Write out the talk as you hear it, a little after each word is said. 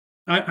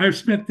I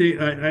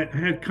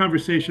had a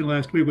conversation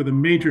last week with a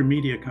major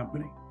media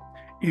company.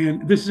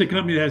 And this is a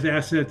company that has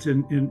assets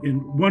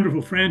in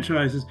wonderful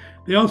franchises.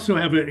 They also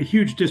have a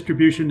huge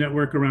distribution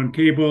network around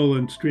cable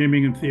and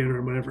streaming and theater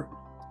and whatever.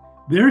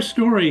 Their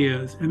story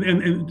is,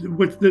 and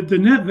what the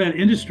net of that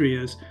industry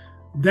is,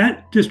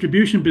 that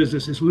distribution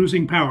business is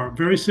losing power,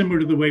 very similar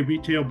to the way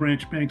retail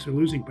branch banks are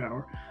losing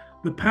power.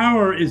 The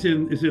power is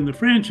in the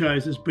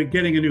franchises, but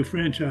getting a new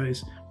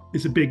franchise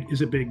is a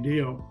big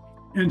deal.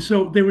 And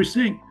so they were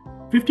saying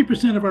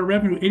 50% of our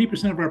revenue,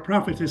 80% of our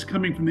profits is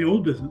coming from the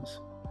old business.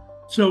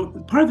 So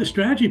part of the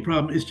strategy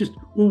problem is just,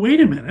 well,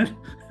 wait a minute,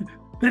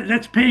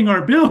 that's paying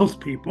our bills,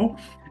 people.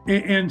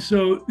 And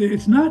so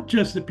it's not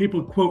just that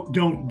people, quote,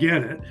 don't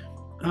get it.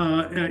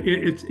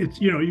 It's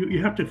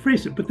you have to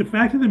face it. But the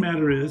fact of the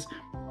matter is,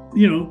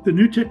 the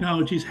new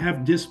technologies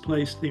have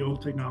displaced the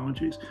old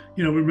technologies.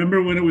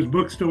 Remember when it was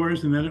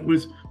bookstores and then it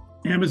was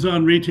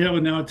Amazon retail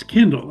and now it's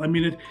Kindle. I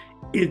mean,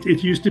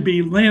 it used to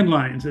be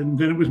landlines and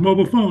then it was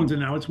mobile phones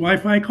and now it's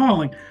Wi-Fi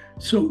calling.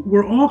 So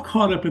we're all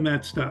caught up in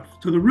that stuff.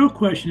 So the real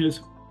question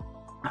is,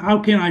 how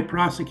can I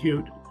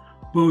prosecute,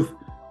 both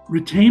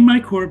retain my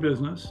core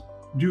business,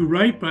 do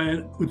right by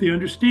it with the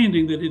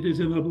understanding that it is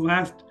in the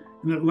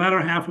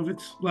latter half of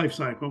its life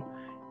cycle,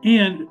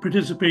 and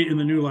participate in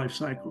the new life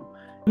cycle.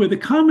 Where the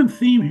common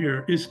theme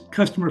here is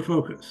customer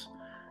focus.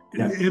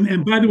 Yes.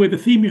 And by the way, the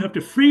theme you have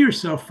to free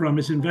yourself from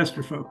is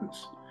investor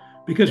focus.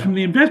 Because from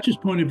the investor's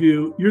point of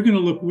view, you're going to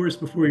look worse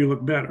before you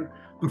look better.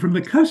 But from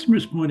the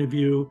customer's point of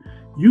view,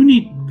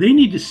 they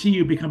need to see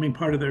you becoming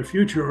part of their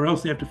future, or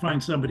else they have to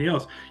find somebody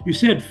else. You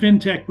said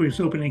fintech was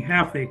opening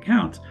half the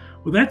accounts.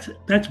 Well,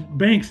 that's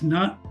banks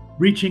not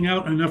reaching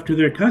out enough to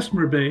their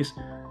customer base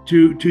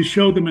to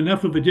show them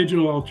enough of a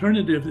digital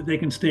alternative that they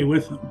can stay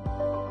with them.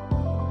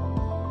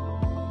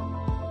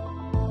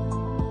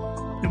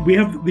 And we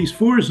have these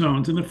 4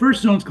 zones, and the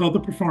first zone is called the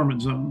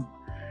performance zone.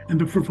 And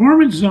the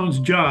performance zone's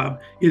job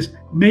is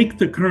make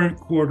the current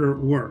quarter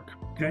work,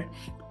 okay?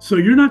 So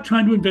you're not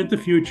trying to invent the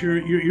future.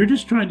 You're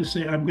just trying to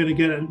say, I'm going to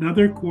get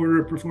another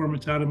quarter of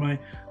performance out of my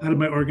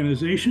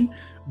organization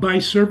by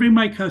serving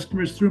my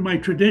customers through my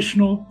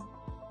traditional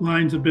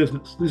lines of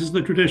business. This is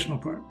the traditional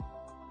part.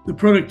 The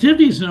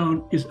productivity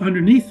zone is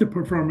underneath the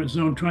performance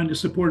zone, trying to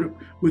support it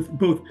with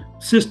both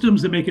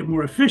systems that make it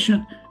more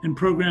efficient and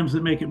programs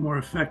that make it more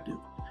effective.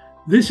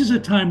 This is a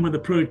time when the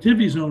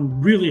productivity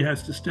zone really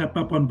has to step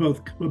up on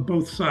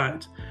both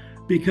sides,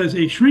 because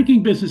a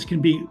shrinking business can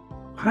be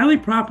highly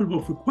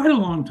profitable for quite a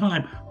long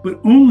time,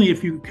 but only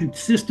if you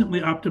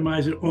consistently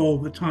optimize it all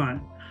the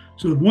time.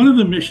 So one of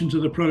the missions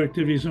of the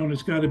productivity zone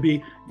has got to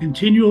be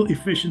continual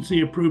efficiency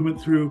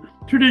improvement through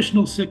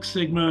traditional Six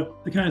Sigma,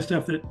 the kind of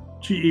stuff that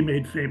GE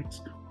made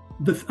famous.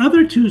 The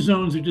other 2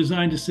 zones are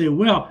designed to say,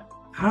 well,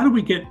 how do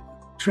we get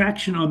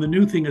traction on the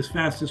new thing as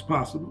fast as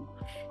possible?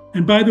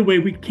 And by the way,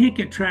 we can't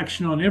get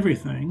traction on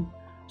everything.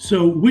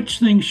 So which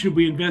things should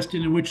we invest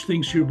in and which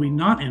things should we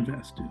not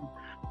invest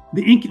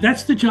in?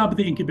 That's the job of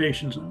the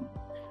incubation zone.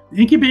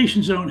 The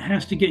incubation zone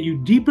has to get you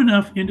deep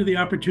enough into the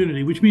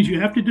opportunity, which means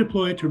you have to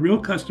deploy it to real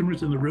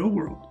customers in the real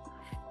world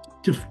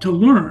to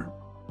learn,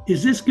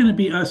 is this going to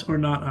be us or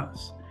not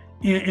us?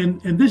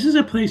 And this is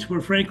a place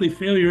where, frankly,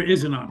 failure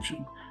is an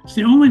option. It's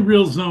the only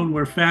real zone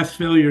where fast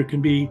failure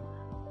can be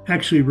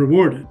actually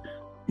rewarded.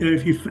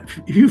 If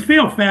you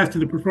fail fast in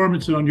the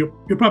performance zone,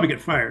 you'll probably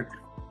get fired.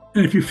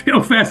 And if you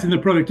fail fast in the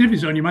productivity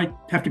zone, you might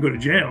have to go to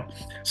jail.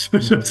 So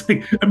it's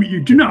like, I mean,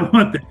 you do not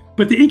want that.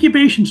 But the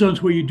incubation zone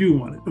is where you do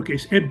want it.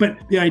 Okay, but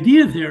the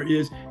idea there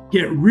is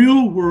get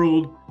real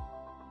world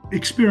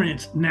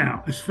experience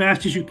now, as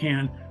fast as you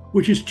can,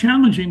 which is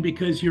challenging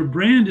because your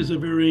brand is a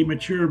very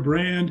mature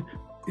brand.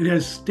 It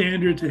has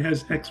standards,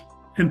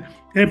 and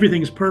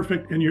everything is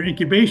perfect, and your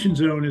incubation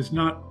zone is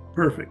not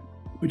perfect,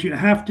 but you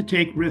have to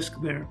take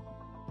risk there.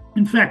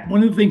 In fact,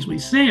 one of the things we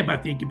say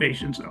about the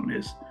incubation zone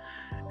is,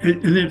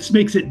 and it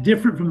makes it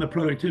different from the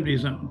productivity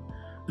zone.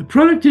 The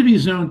productivity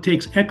zone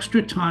takes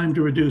extra time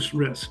to reduce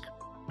risk.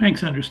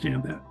 Banks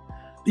understand that.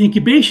 The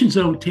incubation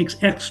zone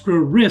takes extra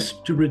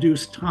risk to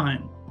reduce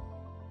time.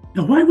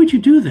 Now, why would you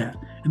do that?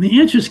 And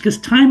the answer is because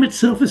time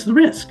itself is the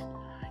risk.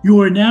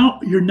 You're now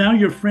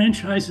your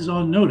franchise is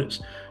on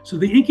notice. So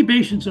the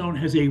incubation zone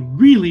has a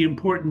really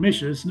important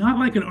mission. It's not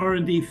like an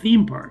R&D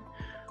theme park.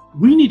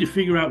 We need to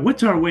figure out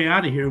what's our way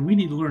out of here, and we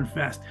need to learn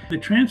fast. The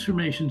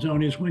transformation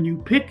zone is when you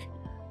pick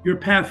your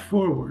path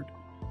forward,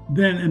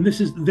 then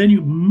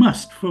you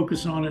must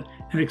focus on it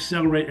and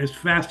accelerate as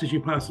fast as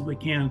you possibly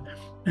can.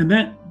 And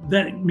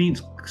that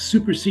means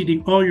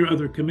superseding all your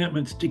other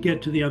commitments to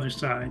get to the other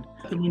side.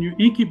 And when you're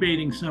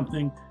incubating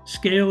something,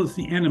 scale is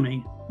the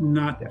enemy,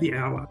 not the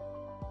ally.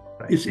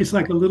 Right. It's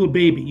like a little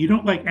baby. You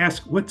don't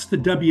ask what's the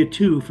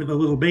W-2 for the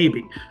little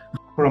baby.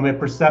 From a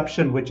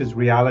perception, which is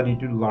reality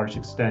to a large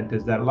extent,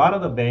 is that a lot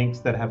of the banks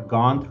that have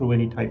gone through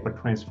any type of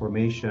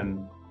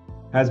transformation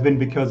has been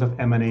because of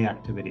M&A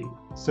activity.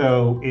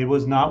 So it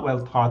was not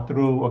well thought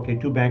through. Okay,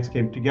 2 banks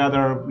came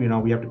together,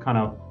 we have to kind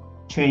of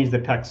change the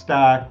tech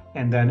stack,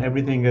 and then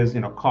everything is,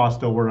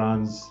 cost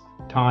overruns,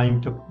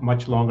 time took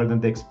much longer than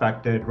they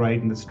expected,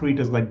 right? And the street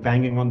is like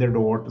banging on their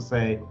door to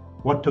say,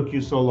 what took you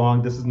so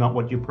long? This is not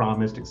what you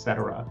promised,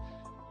 etc.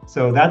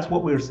 So that's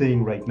what we're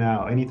seeing right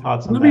now. Any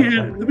thoughts on that?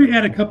 Let me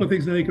add a couple of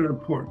things I think are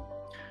important.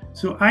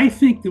 So I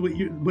think that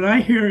what I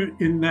hear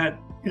in that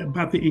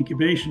about the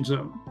incubation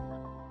zone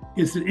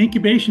is that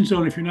incubation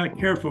zone, if you're not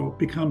careful,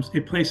 becomes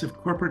a place of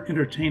corporate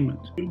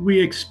entertainment. We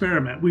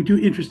experiment, we do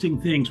interesting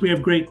things, we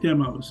have great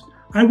demos.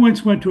 I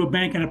once went to a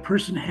bank and a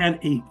person had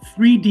a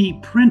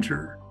 3D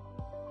printer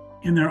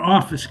in their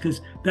office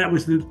because that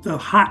was the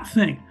hot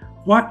thing.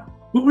 What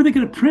were they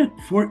going to print?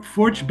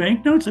 Forged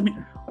banknotes? I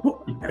mean,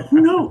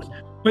 who knows?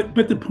 But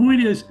the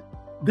point is,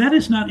 that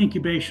is not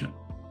incubation.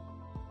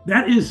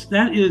 That is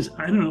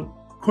I don't know.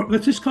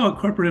 Let's just call it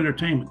corporate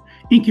entertainment.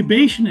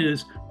 Incubation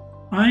is,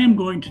 I am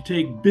going to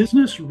take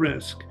business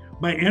risk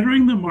by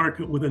entering the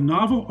market with a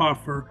novel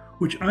offer,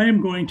 which I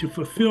am going to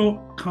fulfill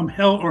come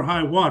hell or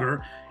high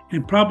water,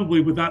 and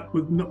probably with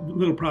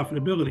little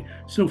profitability.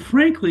 So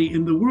frankly,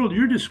 in the world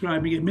you're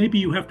describing it, maybe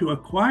you have to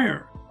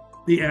acquire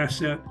the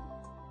asset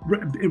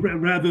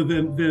rather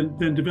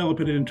than develop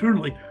it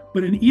internally.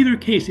 But in either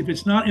case, if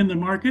it's not in the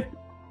market,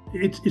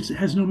 it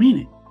has no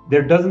meaning.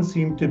 There doesn't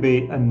seem to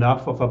be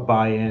enough of a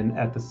buy-in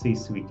at the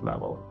C-suite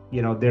level.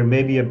 There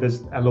may be a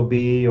LOB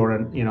or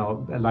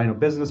a line of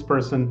business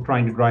person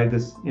trying to drive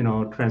this,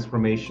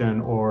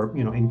 transformation or,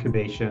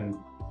 incubation,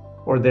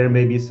 or there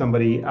may be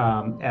somebody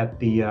at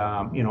the,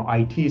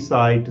 IT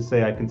side to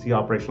say, I can see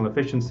operational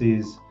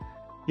efficiencies,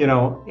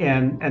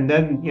 and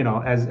then,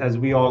 as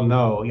we all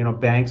know,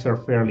 banks are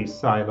fairly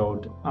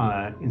siloed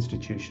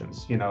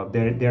institutions.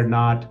 They're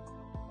not.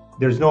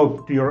 There's no,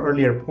 to your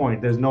earlier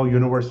point, there's no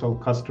universal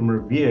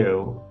customer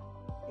view.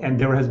 And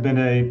there has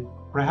been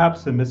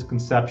perhaps a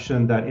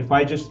misconception that if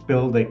I just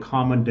build a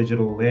common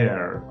digital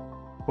layer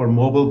for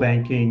mobile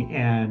banking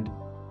and,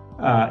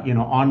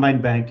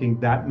 online banking,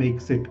 that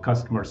makes it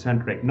customer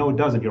centric. No, it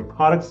doesn't. Your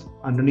products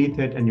underneath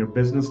it and your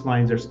business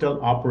lines are still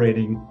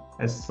operating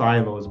as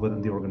silos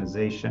within the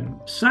organization.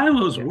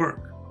 Silos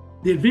work.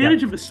 The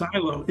advantage of a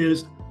silo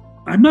is,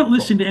 I'm not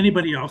listening to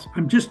anybody else.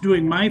 I'm just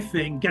doing my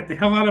thing. Get the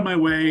hell out of my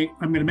way.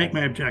 I'm going to make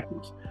my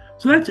objectives.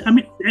 So that's,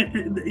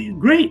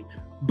 great.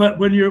 But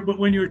when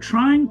you're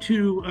trying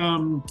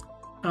to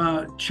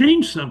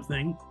change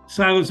something,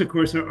 silos, of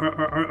course,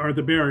 are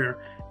the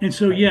barrier. And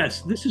so,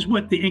 yes, this is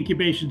what the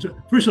incubations are.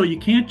 First of all, you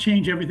can't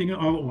change everything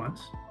all at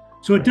once.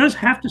 So it does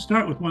have to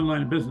start with one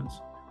line of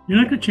business. You're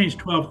not going to change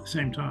 12 at the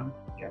same time.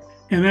 Yes.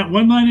 And that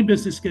one line of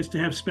business gets to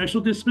have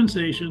special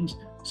dispensations,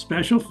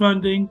 special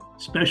funding,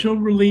 special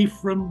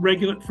relief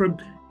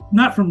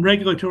not from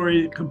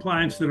regulatory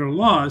compliance that are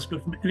laws,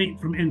 but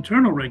from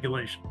internal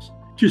regulations.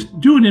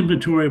 Just do an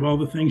inventory of all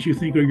the things you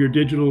think are your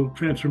digital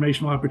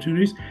transformational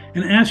opportunities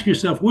and ask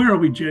yourself, where are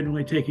we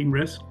genuinely taking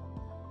risk?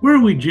 Where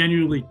are we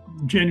genuinely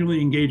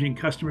engaging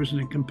customers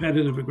in a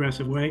competitive,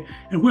 aggressive way?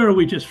 And where are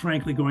we just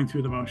frankly going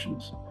through the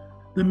motions?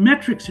 The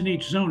metrics in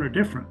each zone are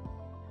different.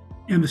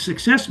 And the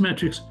success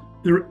metrics,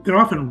 they're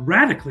often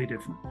radically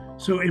different.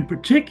 So in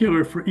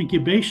particular for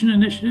incubation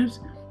initiatives,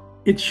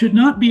 it should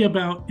not be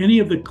about any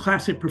of the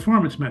classic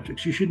performance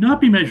metrics. You should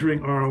not be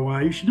measuring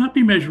ROI. You should not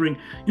be measuring,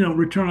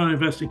 return on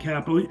invested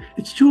capital.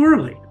 It's too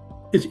early.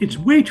 It's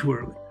way too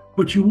early.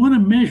 What you want to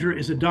measure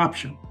is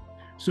adoption.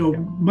 So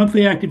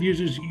monthly active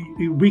users,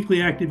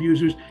 weekly active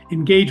users,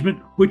 engagement,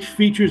 which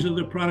features of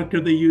the product are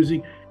they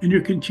using? And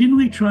you're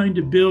continually trying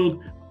to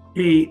build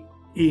a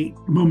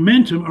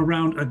momentum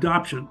around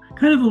adoption,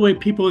 kind of the way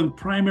people in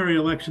primary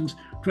elections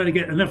try to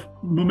get enough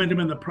momentum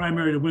in the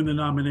primary to win the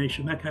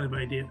nomination, that kind of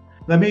idea.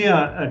 Let me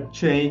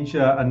change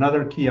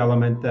another key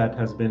element that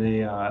has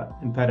been a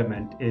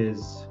impediment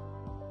is,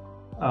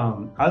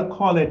 I'll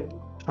call it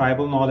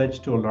tribal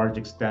knowledge to a large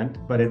extent,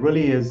 but it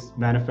really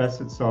manifests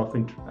itself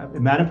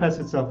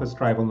as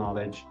tribal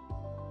knowledge,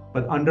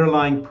 but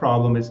underlying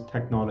problem is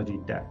technology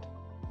debt.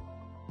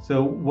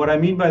 So what I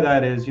mean by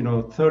that is,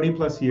 30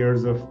 plus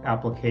years of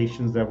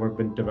applications that have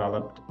been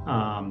developed,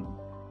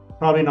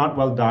 probably not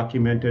well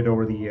documented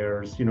over the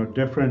years.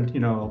 Different,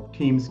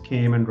 teams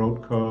came and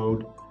wrote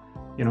code.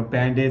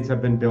 Band-aids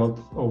have been built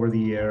over the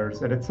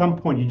years. And at some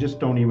point, you just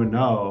don't even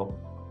know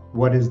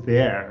what is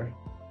there.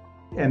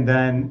 And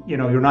then,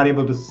 you're not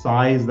able to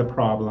size the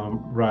problem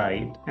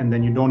right. And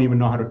then you don't even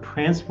know how to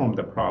transform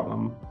the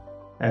problem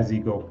as you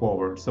go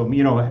forward. So,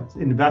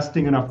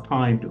 investing enough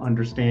time to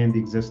understand the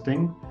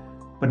existing,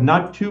 but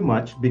not too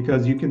much,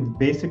 because you can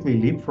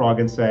basically leapfrog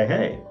and say,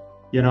 hey,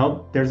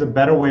 there's a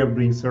better way of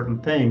doing certain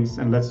things,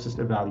 and let's just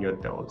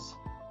evaluate those,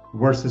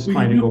 versus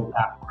trying to go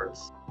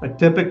backwards. A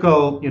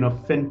typical,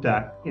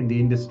 fintech in the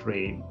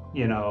industry,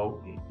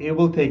 it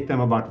will take them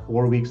about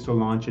 4 weeks to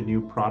launch a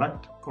new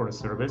product or a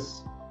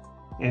service.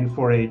 And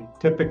for a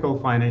typical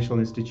financial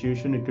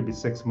institution, it could be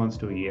 6 months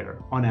to a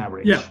year on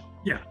average.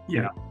 Yeah.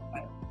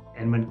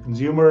 And when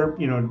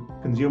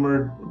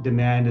consumer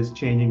demand is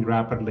changing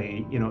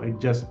rapidly, it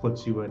just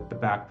puts you at the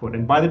back foot.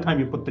 And by the time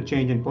you put the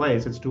change in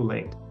place, it's too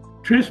late.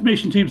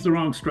 transformation team is the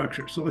wrong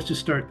structure. So let's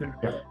just start there.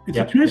 Yep. It's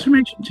Yep. a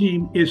transformation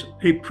team is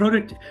a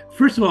product.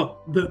 First of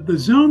all, the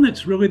zone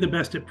that's really the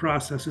best at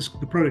process is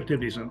the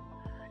productivity zone.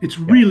 It's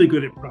really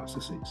good at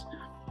processes.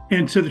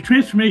 And so the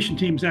transformation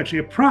team is actually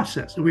a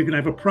process, and we're going to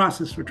have a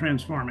process for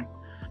transforming.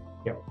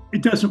 Yep.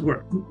 It doesn't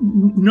work.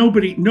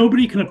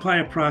 Nobody can apply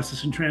a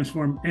process and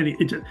transform any.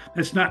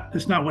 That's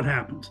not what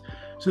happens.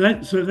 So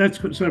that's sort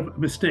of a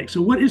mistake.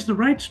 So what is the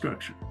right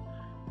structure?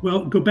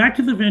 Well, go back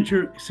to the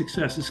venture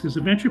successes, because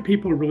the venture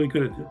people are really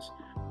good at this.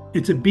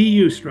 It's a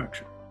BU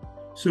structure.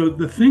 So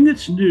the thing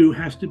that's new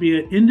has to be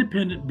an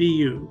independent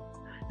BU.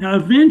 Now,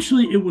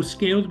 eventually it will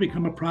scale to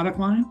become a product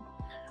line,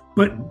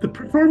 but the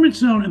performance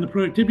zone and the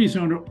productivity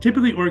zone are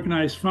typically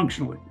organized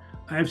functionally.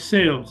 I have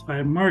sales, I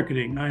have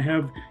marketing, I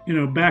have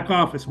back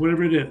office,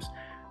 whatever it is.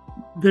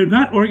 They're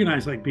not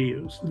organized like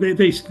BUs.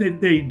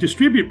 They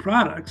distribute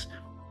products,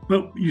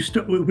 but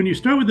when you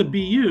start with a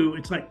BU,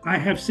 it's like I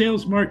have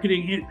sales,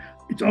 marketing.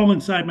 It's all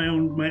inside my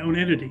own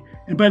entity.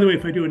 And by the way,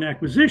 if I do an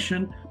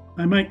acquisition,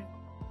 I might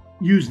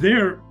use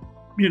their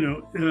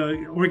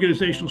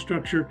organizational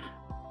structure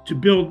to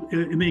build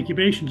in the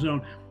incubation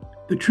zone.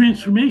 The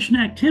transformation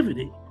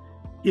activity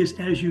is,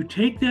 as you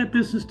take that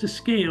business to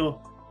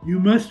scale, you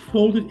must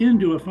fold it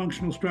into a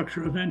functional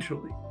structure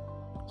eventually.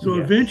 So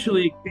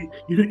eventually,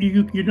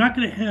 you're not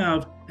going to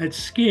have at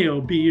scale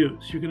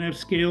BUs. You're going to have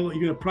scale.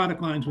 You have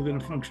product lines within a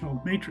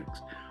functional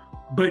matrix.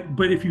 But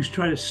if you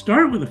try to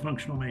start with a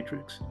functional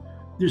matrix,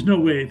 there's no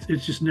way.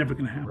 It's just never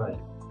going to happen. Right.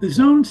 The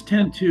zones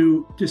tend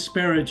to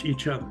disparage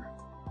each other.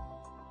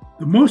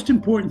 The most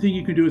important thing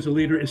you can do as a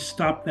leader is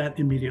stop that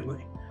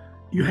immediately.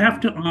 You have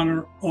to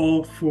honor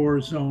all 4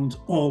 zones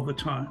all the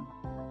time.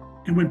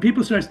 And when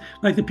people start,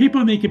 like the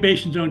people in the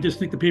incubation zone just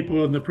think the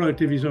people in the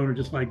productivity zone are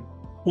just like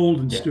old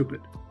and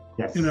stupid.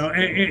 Yes. And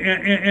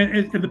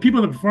the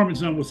people in the performance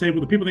zone will say,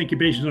 well, the people in the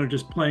incubation zone are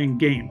just playing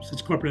games.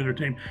 It's corporate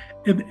entertainment.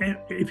 And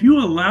if you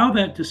allow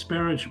that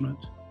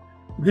disparagement,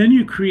 then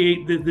you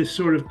create this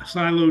sort of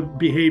siloed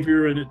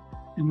behavior, and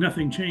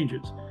nothing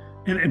changes.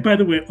 And by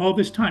the way, all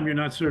this time, you're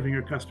not serving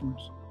your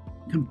customers.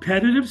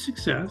 Competitive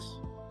success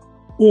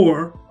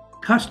or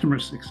customer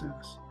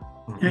success.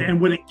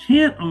 And what it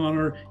can't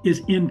honor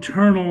is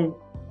internal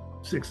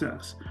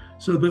success.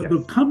 So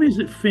the companies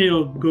that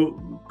fail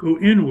go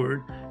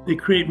inward. They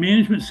create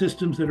management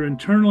systems that are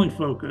internally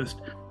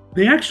focused.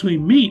 They actually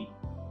meet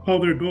all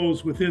their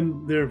goals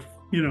within their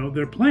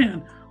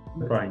plan,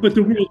 but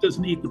the world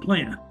doesn't eat the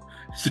plan.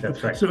 So,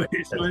 That's right. So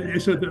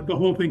the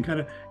whole thing kind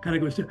of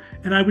goes down.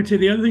 And I would say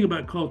the other thing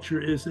about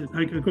culture is that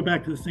I go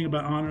back to this thing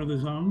about honor the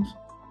zones.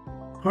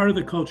 Part of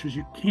the culture is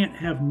you can't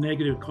have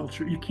negative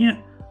culture. You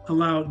can't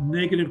allow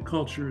negative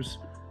cultures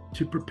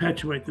to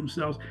perpetuate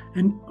themselves.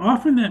 And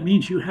often that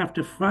means you have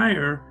to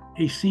fire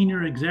a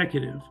senior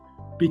executive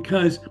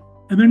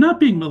and they're not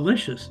being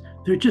malicious.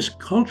 They're just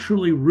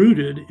culturally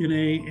rooted in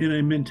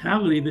a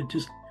mentality that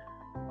just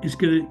is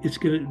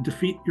gonna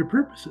defeat your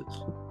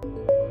purposes.